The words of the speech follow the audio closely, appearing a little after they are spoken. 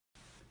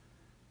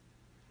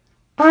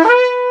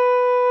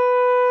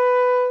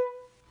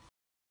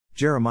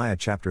Jeremiah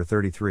chapter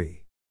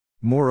 33.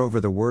 Moreover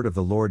the word of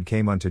the Lord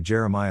came unto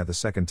Jeremiah the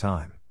second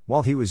time,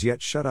 while he was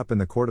yet shut up in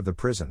the court of the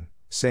prison,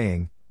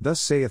 saying, Thus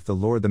saith the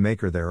Lord the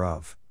Maker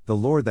thereof, the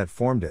Lord that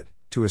formed it,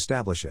 to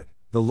establish it,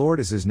 the Lord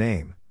is his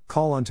name,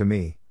 call unto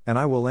me, and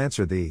I will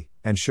answer thee,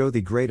 and show thee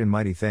great and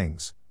mighty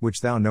things,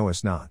 which thou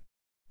knowest not.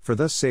 For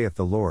thus saith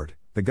the Lord,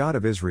 the God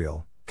of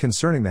Israel,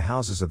 concerning the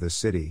houses of this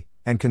city,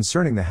 and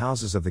concerning the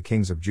houses of the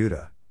kings of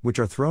Judah, which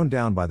are thrown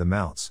down by the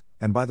mounts,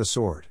 and by the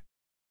sword.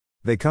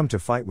 They come to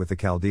fight with the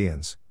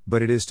Chaldeans,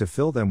 but it is to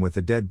fill them with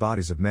the dead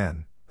bodies of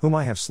men, whom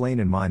I have slain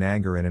in mine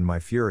anger and in my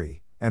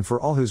fury, and for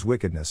all whose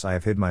wickedness I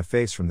have hid my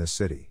face from this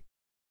city.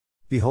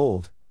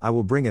 Behold, I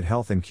will bring it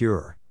health and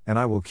cure, and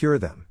I will cure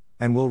them,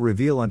 and will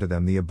reveal unto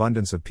them the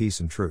abundance of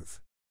peace and truth.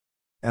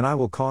 And I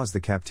will cause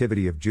the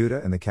captivity of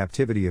Judah and the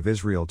captivity of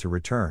Israel to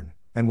return,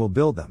 and will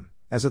build them,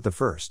 as at the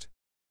first.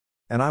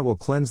 And I will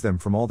cleanse them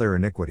from all their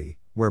iniquity,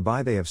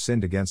 whereby they have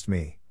sinned against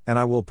me, and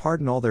I will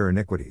pardon all their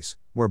iniquities,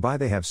 whereby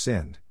they have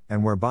sinned,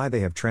 and whereby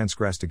they have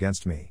transgressed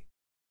against me.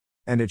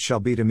 And it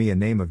shall be to me a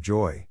name of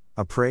joy,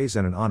 a praise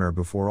and an honor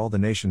before all the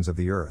nations of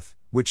the earth,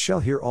 which shall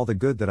hear all the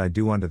good that I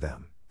do unto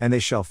them, and they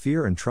shall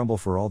fear and tremble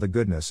for all the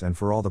goodness and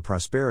for all the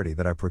prosperity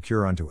that I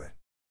procure unto it.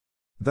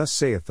 Thus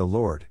saith the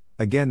Lord,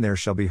 again there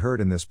shall be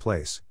heard in this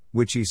place,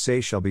 which ye say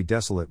shall be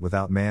desolate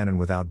without man and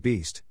without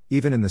beast,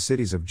 even in the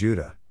cities of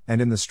Judah,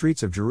 and in the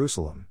streets of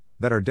Jerusalem,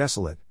 that are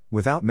desolate,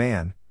 without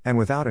man, and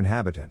without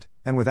inhabitant,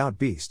 and without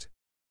beast.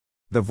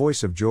 The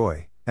voice of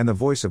joy, and the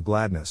voice of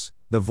gladness,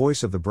 the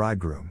voice of the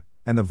bridegroom,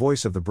 and the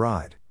voice of the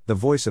bride, the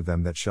voice of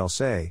them that shall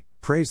say,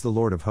 Praise the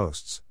Lord of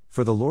hosts,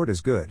 for the Lord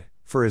is good,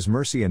 for his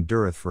mercy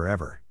endureth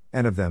forever,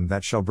 and of them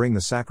that shall bring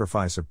the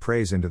sacrifice of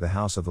praise into the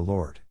house of the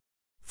Lord.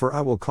 For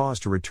I will cause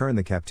to return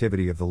the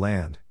captivity of the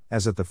land,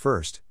 as at the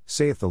first,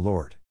 saith the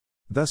Lord.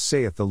 Thus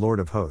saith the Lord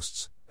of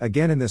hosts,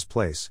 again in this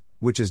place,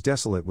 which is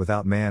desolate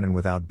without man and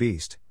without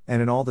beast,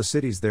 and in all the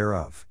cities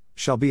thereof,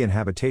 shall be an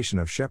habitation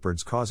of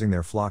shepherds causing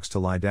their flocks to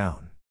lie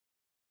down.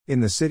 In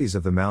the cities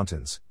of the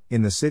mountains,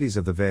 in the cities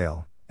of the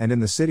vale, and in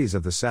the cities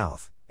of the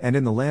south, and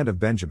in the land of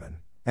Benjamin,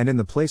 and in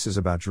the places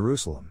about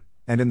Jerusalem,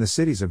 and in the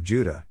cities of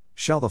Judah,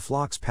 shall the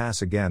flocks pass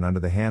again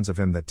unto the hands of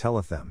him that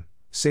telleth them,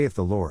 saith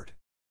the Lord.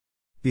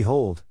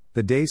 Behold,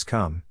 the days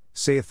come,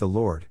 saith the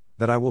Lord,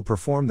 that I will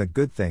perform the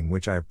good thing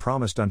which I have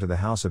promised unto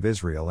the house of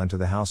Israel and to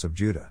the house of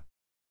Judah.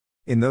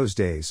 In those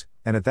days,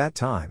 and at that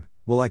time,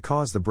 will I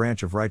cause the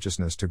branch of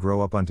righteousness to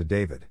grow up unto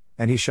David,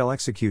 and he shall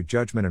execute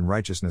judgment and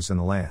righteousness in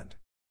the land.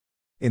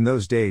 In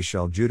those days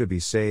shall Judah be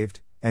saved,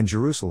 and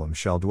Jerusalem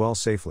shall dwell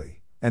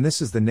safely, and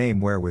this is the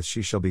name wherewith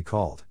she shall be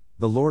called,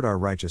 the Lord our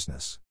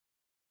righteousness.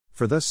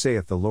 For thus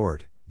saith the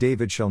Lord,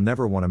 David shall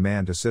never want a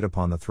man to sit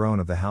upon the throne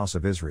of the house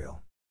of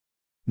Israel.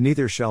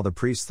 Neither shall the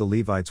priests the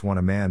Levites want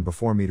a man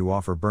before me to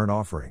offer burnt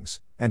offerings,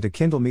 and to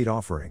kindle meat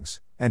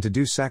offerings, and to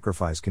do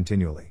sacrifice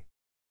continually.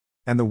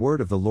 And the word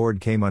of the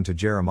Lord came unto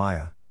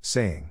Jeremiah,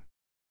 saying,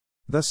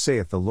 Thus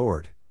saith the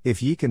Lord,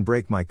 if ye can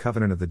break my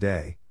covenant of the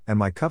day, and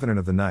my covenant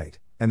of the night,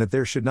 and that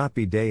there should not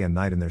be day and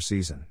night in their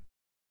season.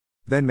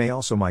 Then may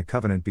also my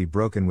covenant be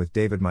broken with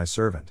David my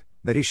servant,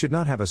 that he should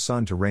not have a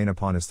son to reign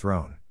upon his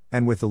throne,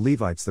 and with the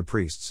Levites the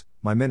priests,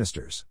 my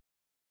ministers.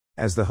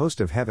 As the host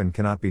of heaven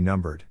cannot be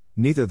numbered,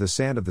 neither the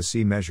sand of the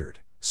sea measured,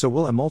 so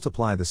will I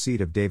multiply the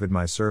seed of David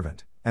my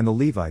servant, and the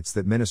Levites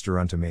that minister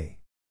unto me.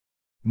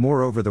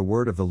 Moreover the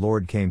word of the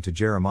Lord came to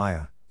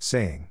Jeremiah,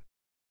 saying,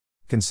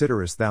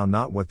 Considerest thou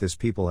not what this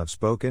people have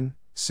spoken,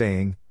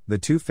 saying, The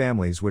two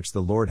families which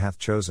the Lord hath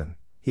chosen,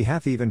 he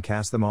hath even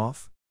cast them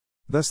off?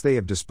 Thus they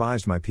have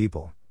despised my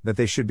people, that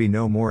they should be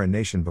no more a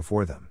nation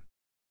before them.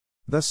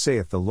 Thus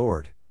saith the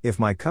Lord, if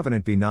my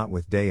covenant be not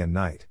with day and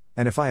night,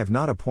 and if I have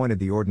not appointed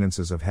the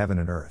ordinances of heaven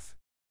and earth,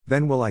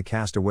 then will I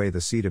cast away the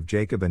seed of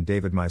Jacob and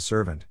David my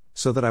servant,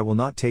 so that I will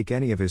not take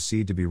any of his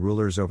seed to be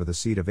rulers over the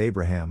seed of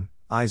Abraham,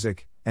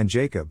 Isaac, and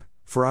Jacob,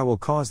 for I will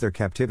cause their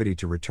captivity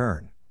to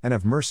return, and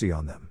have mercy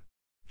on them.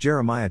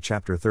 Jeremiah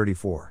chapter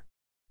 34.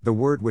 The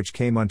word which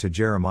came unto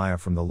Jeremiah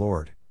from the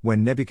Lord,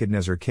 when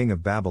Nebuchadnezzar king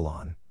of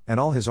Babylon, and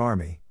all his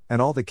army,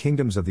 and all the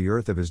kingdoms of the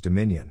earth of his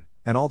dominion,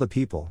 and all the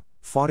people,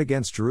 fought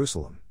against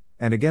Jerusalem,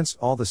 and against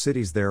all the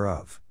cities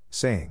thereof,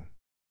 saying,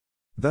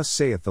 Thus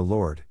saith the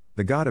Lord,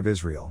 the God of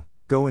Israel,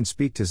 Go and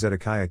speak to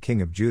Zedekiah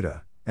king of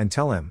Judah, and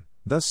tell him,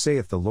 Thus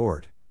saith the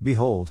Lord,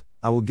 Behold,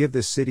 I will give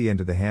this city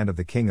into the hand of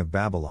the king of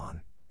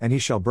Babylon, and he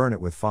shall burn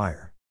it with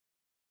fire.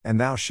 And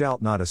thou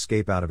shalt not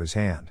escape out of his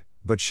hand,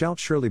 but shalt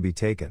surely be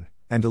taken,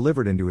 and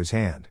delivered into his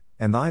hand,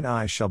 and thine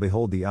eyes shall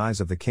behold the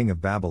eyes of the king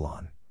of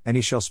Babylon, and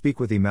he shall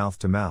speak with thee mouth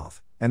to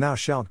mouth, and thou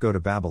shalt go to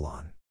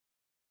Babylon.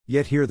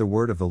 Yet hear the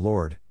word of the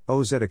Lord,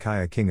 O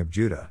Zedekiah king of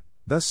Judah,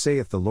 Thus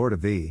saith the Lord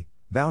of thee,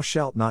 Thou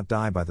shalt not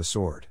die by the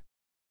sword.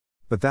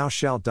 But thou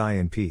shalt die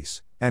in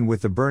peace, and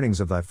with the burnings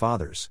of thy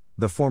fathers,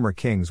 the former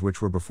kings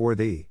which were before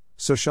thee,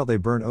 so shall they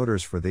burn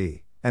odors for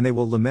thee, and they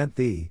will lament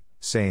thee,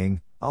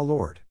 saying, Ah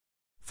Lord!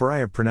 For I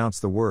have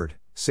pronounced the word,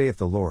 saith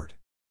the Lord.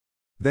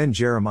 Then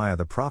Jeremiah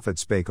the prophet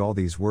spake all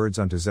these words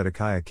unto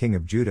Zedekiah king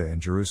of Judah in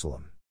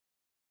Jerusalem.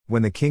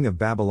 When the king of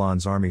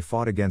Babylon's army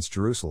fought against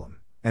Jerusalem,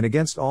 and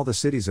against all the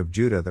cities of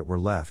Judah that were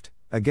left,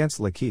 against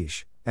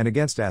Lachish, and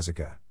against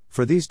Azekah,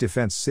 for these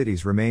defense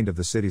cities remained of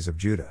the cities of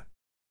Judah.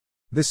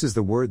 This is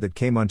the word that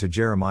came unto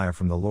Jeremiah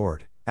from the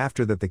Lord,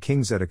 after that the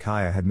king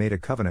Zedekiah had made a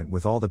covenant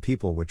with all the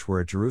people which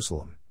were at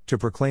Jerusalem, to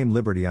proclaim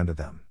liberty unto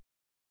them.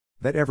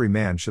 That every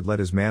man should let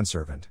his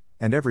manservant,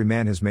 and every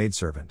man his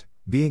maidservant,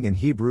 being in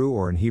Hebrew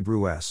or in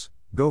Hebrew,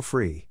 go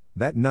free,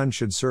 that none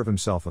should serve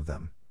himself of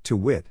them, to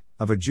wit,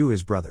 of a Jew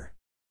his brother.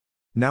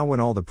 Now when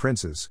all the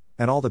princes,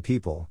 and all the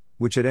people,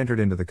 which had entered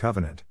into the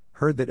covenant,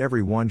 heard that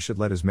every one should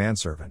let his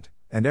manservant,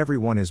 and every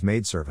one his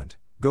maidservant,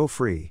 go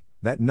free,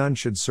 that none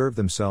should serve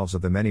themselves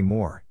of them any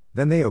more,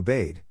 then they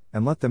obeyed,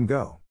 and let them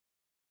go.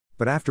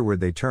 But afterward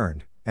they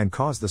turned, and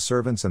caused the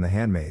servants and the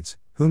handmaids,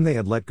 whom they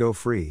had let go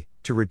free,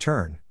 to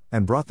return,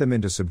 and brought them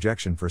into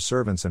subjection for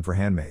servants and for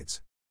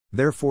handmaids.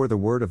 Therefore the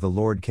word of the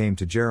Lord came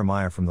to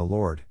Jeremiah from the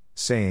Lord,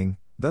 saying,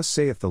 Thus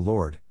saith the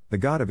Lord, the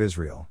God of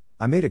Israel,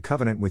 I made a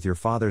covenant with your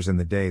fathers in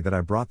the day that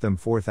I brought them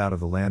forth out of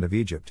the land of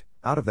Egypt,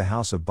 out of the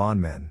house of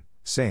bondmen,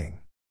 saying,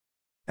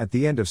 At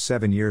the end of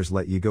 7 years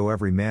let ye go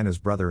every man his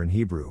brother in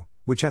Hebrew,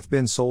 which hath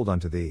been sold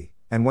unto thee,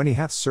 and when he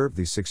hath served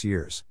thee 6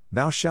 years,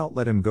 thou shalt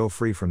let him go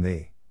free from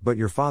thee, but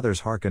your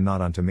fathers hearken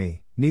not unto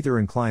me, neither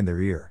incline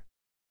their ear.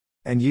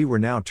 And ye were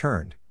now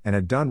turned, and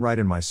had done right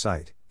in my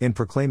sight, in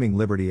proclaiming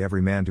liberty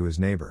every man to his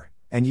neighbor,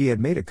 and ye had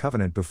made a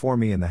covenant before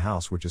me in the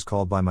house which is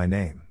called by my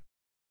name.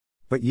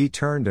 But ye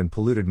turned and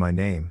polluted my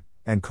name,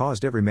 and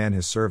caused every man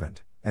his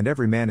servant, and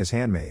every man his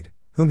handmaid,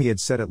 whom he had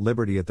set at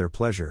liberty at their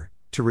pleasure,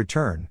 to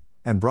return,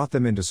 and brought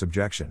them into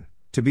subjection,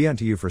 to be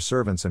unto you for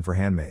servants and for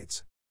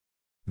handmaids.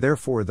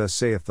 Therefore thus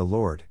saith the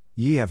Lord,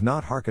 Ye have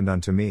not hearkened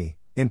unto me,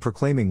 in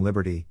proclaiming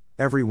liberty,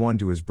 every one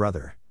to his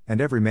brother, and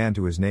every man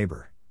to his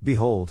neighbor.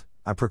 Behold,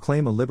 I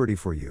proclaim a liberty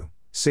for you,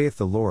 saith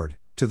the Lord,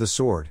 to the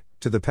sword,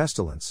 to the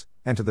pestilence,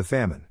 and to the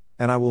famine,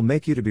 and I will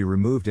make you to be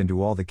removed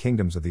into all the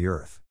kingdoms of the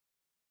earth.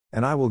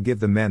 And I will give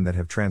the men that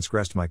have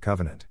transgressed my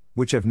covenant,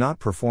 which have not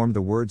performed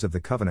the words of the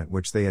covenant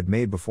which they had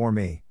made before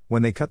me,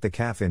 when they cut the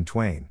calf in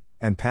twain,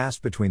 and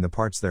passed between the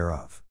parts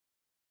thereof.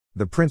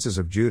 The princes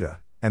of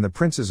Judah, and the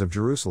princes of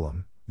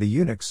Jerusalem, the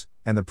eunuchs,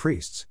 and the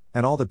priests,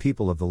 and all the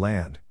people of the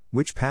land,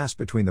 which passed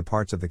between the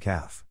parts of the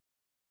calf.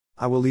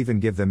 I will even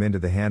give them into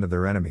the hand of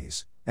their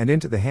enemies, and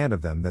into the hand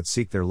of them that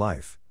seek their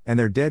life, and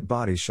their dead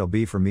bodies shall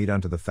be for meat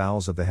unto the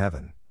fowls of the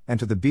heaven, and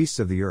to the beasts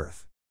of the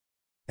earth.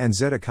 And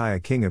Zedekiah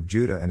king of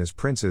Judah and his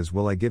princes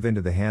will I give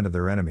into the hand of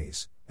their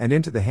enemies, and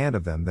into the hand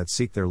of them that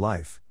seek their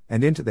life,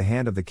 and into the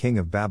hand of the king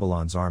of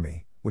Babylon's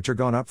army, which are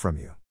gone up from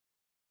you.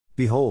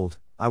 Behold,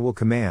 I will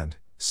command,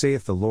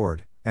 saith the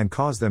Lord, and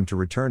cause them to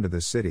return to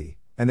this city,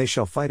 and they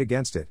shall fight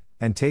against it,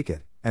 and take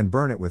it, and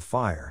burn it with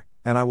fire,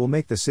 and I will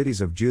make the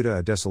cities of Judah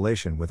a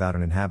desolation without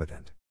an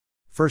inhabitant.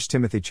 1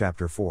 Timothy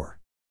chapter 4.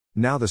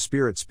 Now the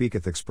Spirit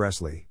speaketh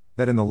expressly,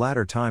 that in the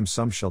latter times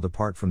some shall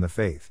depart from the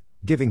faith,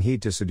 giving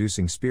heed to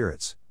seducing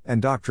spirits,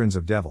 and doctrines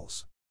of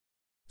devils.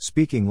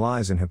 Speaking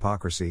lies and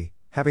hypocrisy,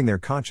 having their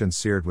conscience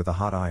seared with a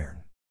hot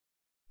iron.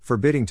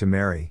 Forbidding to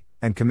marry,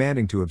 and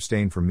commanding to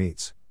abstain from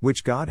meats,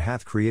 which God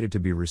hath created to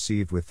be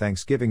received with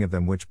thanksgiving of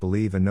them which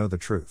believe and know the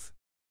truth.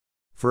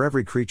 For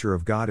every creature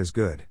of God is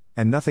good,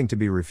 and nothing to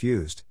be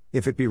refused,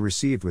 if it be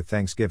received with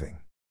thanksgiving.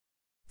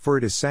 For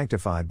it is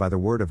sanctified by the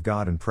word of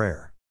God and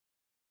prayer.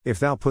 If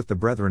thou put the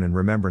brethren in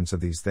remembrance of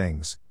these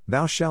things,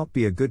 thou shalt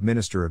be a good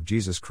minister of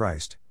Jesus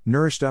Christ,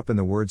 nourished up in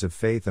the words of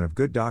faith and of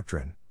good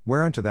doctrine,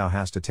 whereunto thou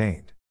hast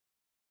attained.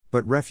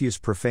 But refuse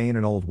profane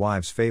and old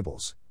wives'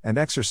 fables, and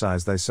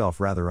exercise thyself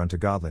rather unto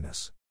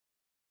godliness.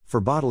 For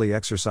bodily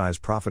exercise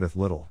profiteth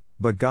little,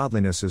 but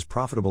godliness is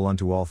profitable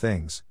unto all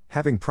things,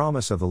 having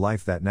promise of the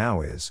life that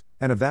now is,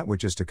 and of that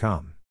which is to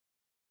come.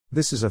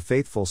 This is a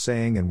faithful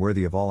saying and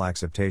worthy of all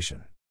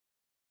acceptation.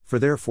 For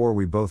therefore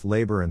we both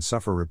labor and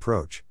suffer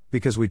reproach,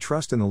 because we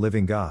trust in the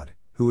living God,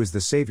 who is the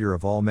Savior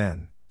of all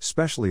men,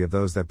 specially of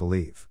those that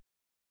believe.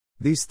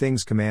 These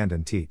things command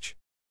and teach.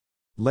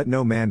 Let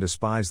no man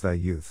despise thy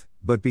youth,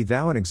 but be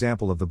thou an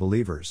example of the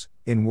believers,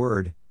 in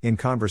word, in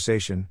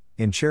conversation,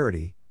 in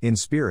charity, in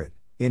spirit,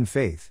 in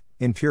faith,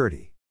 in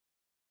purity.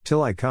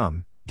 Till I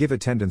come, give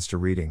attendance to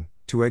reading,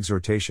 to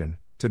exhortation,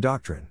 to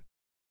doctrine.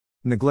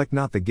 Neglect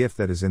not the gift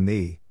that is in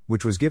thee,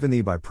 which was given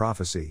thee by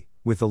prophecy,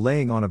 with the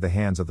laying on of the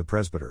hands of the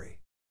presbytery.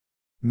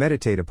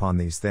 Meditate upon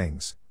these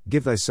things,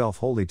 give thyself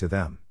wholly to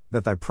them,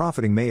 that thy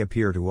profiting may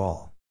appear to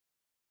all.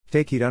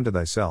 Take heed unto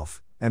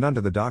thyself, and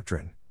unto the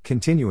doctrine,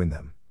 continue in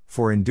them,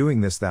 for in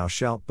doing this thou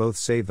shalt both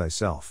save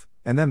thyself,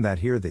 and them that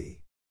hear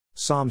thee.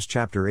 Psalms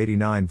chapter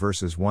 89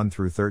 verses 1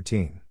 through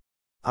 13.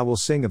 I will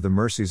sing of the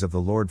mercies of the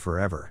Lord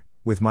forever,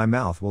 with my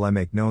mouth will I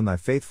make known thy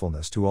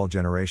faithfulness to all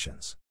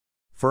generations.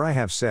 For I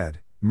have said,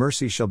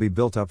 mercy shall be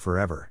built up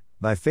forever,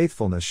 thy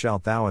faithfulness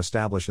shalt thou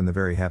establish in the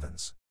very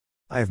heavens.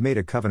 I have made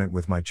a covenant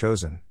with my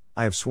chosen,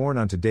 I have sworn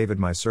unto David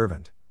my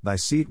servant, thy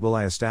seat will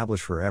I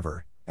establish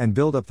forever, and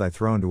build up thy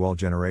throne to all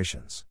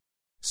generations.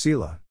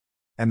 Selah.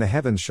 And the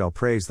heavens shall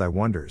praise thy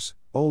wonders,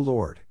 O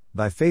Lord,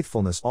 thy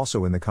faithfulness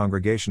also in the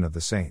congregation of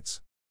the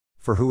saints.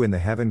 For who in the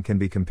heaven can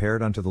be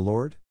compared unto the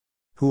Lord?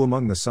 Who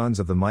among the sons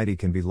of the mighty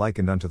can be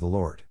likened unto the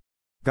Lord?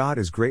 God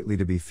is greatly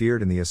to be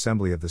feared in the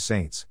assembly of the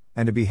saints,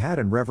 and to be had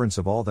in reverence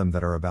of all them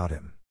that are about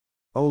him.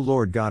 O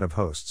Lord God of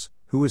hosts,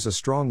 who is a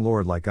strong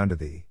Lord like unto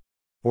thee?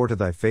 Or to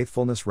thy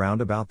faithfulness round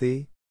about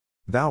thee?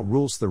 Thou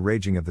rulest the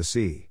raging of the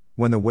sea,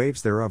 when the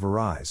waves thereof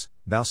arise,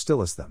 thou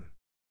stillest them.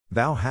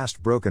 Thou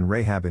hast broken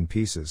Rahab in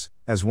pieces,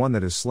 as one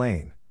that is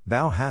slain,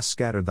 thou hast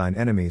scattered thine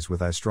enemies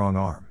with thy strong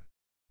arm.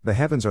 The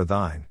heavens are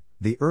thine,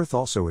 the earth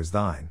also is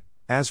thine,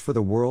 as for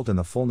the world and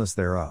the fullness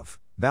thereof,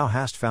 thou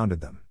hast founded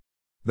them.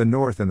 The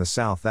north and the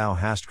south thou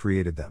hast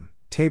created them,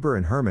 Tabor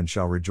and Hermon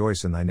shall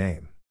rejoice in thy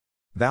name.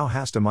 Thou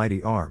hast a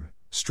mighty arm,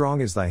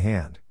 strong is thy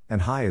hand,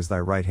 and high is thy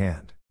right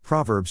hand.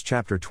 Proverbs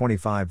chapter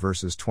 25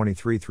 verses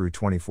 23 through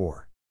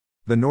 24.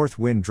 The north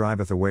wind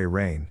driveth away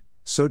rain,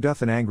 so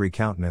doth an angry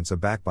countenance a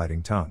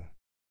backbiting tongue.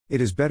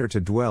 It is better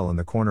to dwell in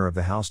the corner of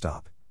the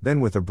housetop,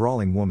 than with a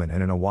brawling woman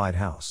and in a wide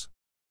house.